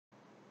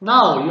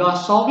Now you are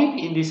solving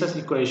indices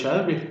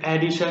equation with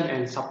addition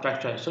and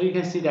subtraction. So you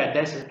can see that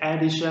there's an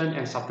addition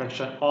and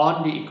subtraction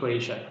on the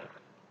equation.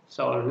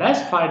 So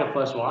let's try the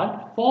first one.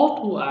 4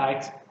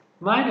 2x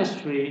minus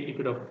 3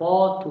 equal to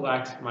 4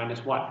 2x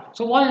minus 1.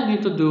 So what you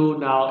need to do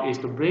now is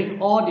to bring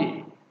all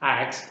the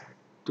x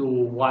to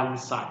one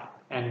side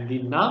and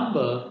the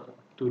number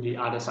to the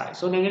other side.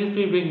 So negative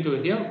 3 bring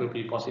to here will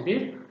be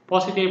positive.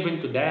 Positive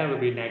bring to there will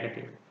be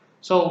negative.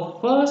 So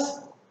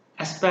first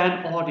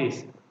expand all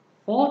this.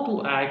 4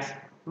 2x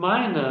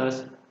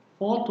minus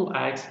 4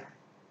 2x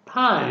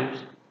times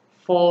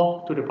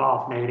 4 to the power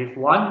of negative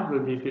 1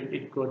 will be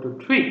equal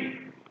to 3.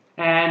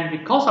 And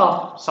because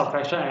of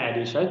subtraction and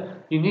addition,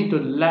 you need to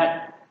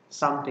let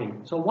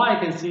something. So what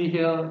I can see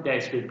here that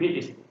is repeat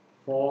is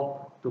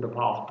 4 to the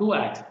power of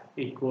 2x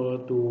equal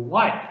to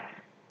y.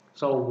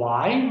 So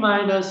y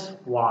minus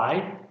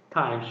y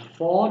times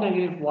 4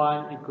 negative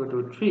 1 equal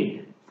to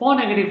 3. 4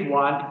 negative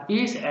 1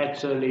 is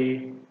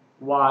actually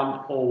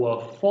 1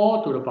 over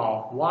 4 to the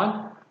power of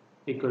 1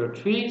 equal to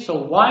 3.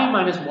 So y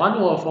minus 1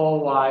 over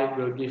 4y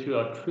will give you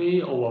a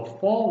 3 over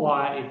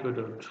 4y equal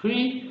to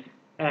 3.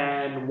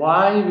 And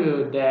y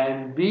will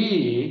then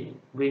be,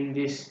 bring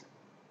this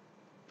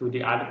to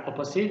the other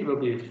opposite,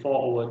 will be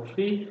 4 over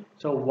 3.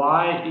 So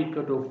y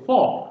equal to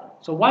 4.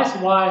 So what is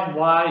y?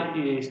 Y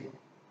is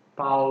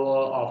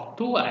power of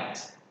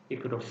 2x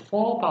equal to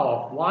 4 power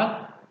of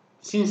 1.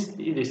 Since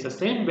it is the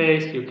same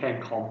base, you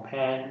can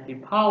compare the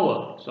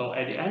power. So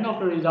at the end of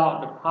the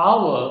result, the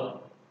power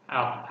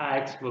of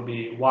x will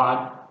be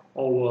 1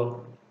 over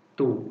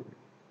 2.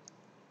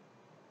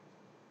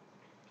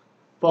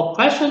 For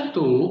question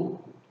 2,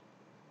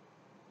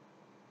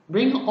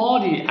 bring all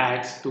the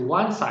x to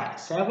one side.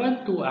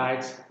 7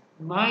 2x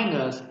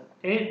minus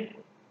 8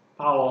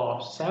 power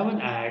of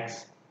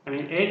 7x,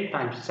 8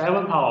 times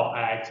 7 power of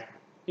x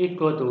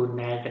equal to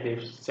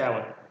negative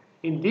 7.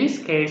 In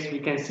this case, we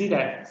can see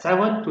that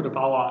 7 to the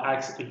power of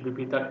x is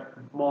repeated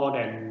more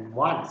than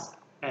once.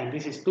 And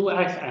this is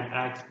 2x and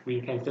x.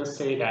 We can just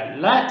say that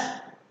let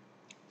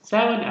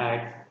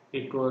 7x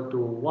equal to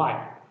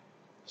y.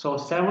 So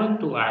 7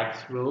 to x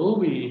will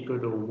be equal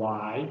to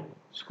y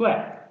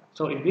squared.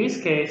 So in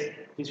this case,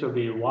 this will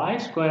be y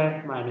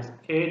squared minus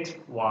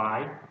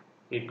 8y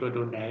equal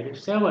to negative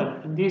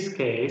 7. In this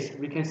case,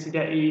 we can see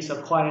that it is a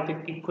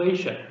quadratic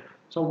equation.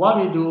 So what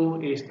we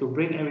do is to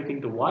bring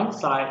everything to one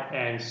side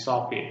and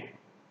solve it.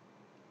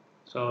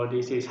 So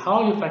this is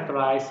how you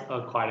factorize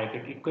a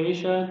quadratic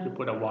equation. You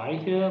put a y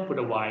here, put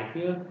a y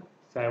here,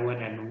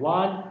 7 and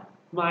 1.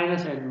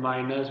 Minus and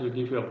minus will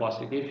give you a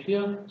positive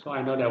here. So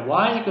I know that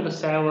y equal to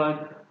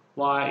 7,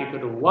 y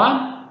equal to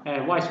 1.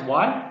 And what is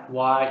y?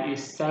 Y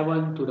is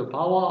 7 to the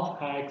power of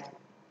x.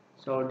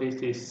 So this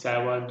is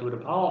 7 to the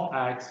power of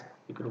x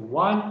equal to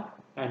 1.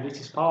 And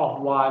this is power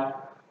of 1.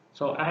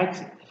 So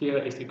x here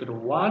is equal to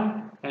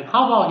 1. And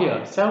how about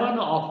here? 7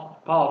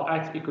 of power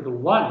of x equal to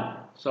 1.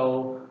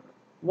 So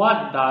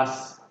what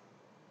does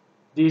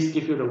this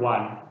give you the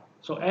 1?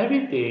 So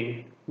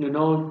everything,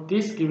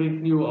 this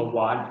giving you a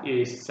 1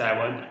 is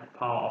 7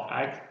 power of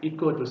x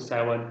equal to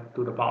 7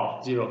 to the power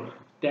of 0.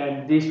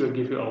 Then this will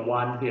give you a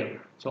 1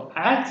 here. So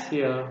x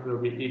here will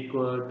be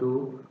equal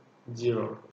to 0.